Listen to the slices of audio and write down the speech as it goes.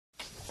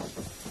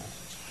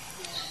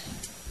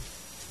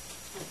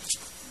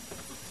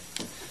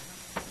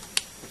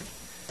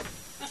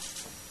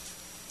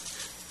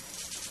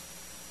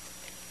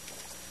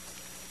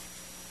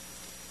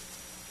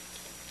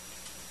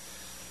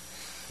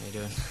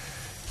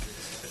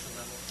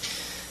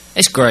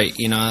It's great,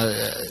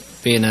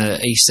 being a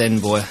East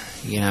End boy,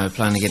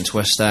 playing against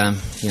West Ham,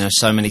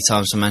 so many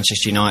times for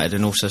Manchester United,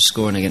 and also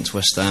scoring against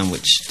West Ham,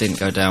 which didn't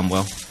go down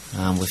well,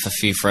 with a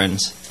few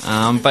friends.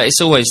 But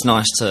it's always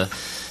nice to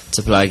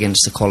play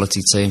against a quality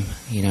team.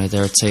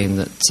 They're a team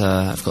that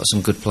have got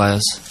some good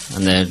players,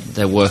 and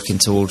they're working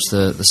towards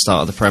the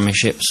start of the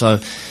Premiership. So,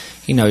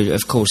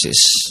 of course,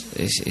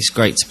 it's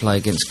great to play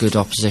against good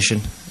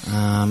opposition,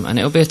 and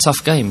it'll be a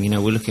tough game.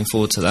 We're looking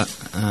forward to that.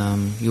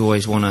 You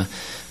always want to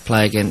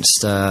play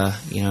against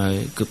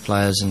good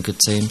players and good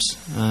teams,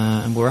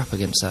 and we're up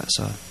against that.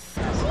 So.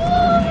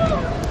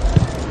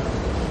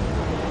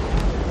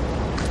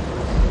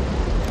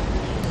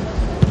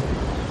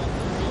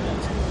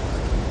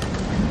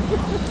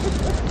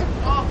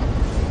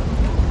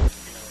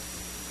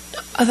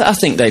 I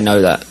think they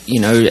know that.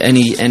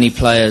 Any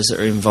players that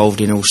are involved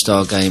in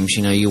all-star games,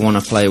 you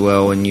want to play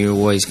well, and you're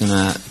always going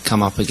to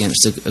come up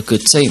against a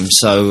good team.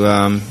 So,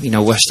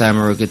 West Ham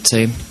are a good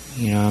team.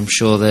 I'm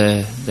sure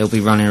they'll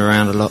be running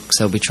around a lot because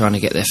they'll be trying to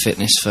get their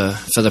fitness for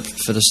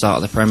the start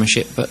of the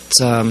Premiership. But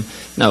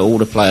no, all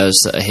the players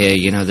that are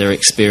here, they're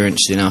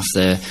experienced enough.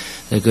 They're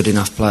good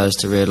enough players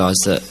to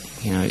realise that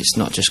it's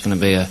not just going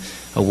to be a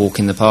walk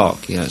in the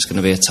park. It's going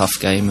to be a tough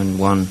game, and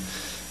one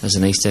as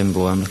an East End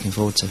boy I'm looking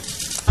forward to.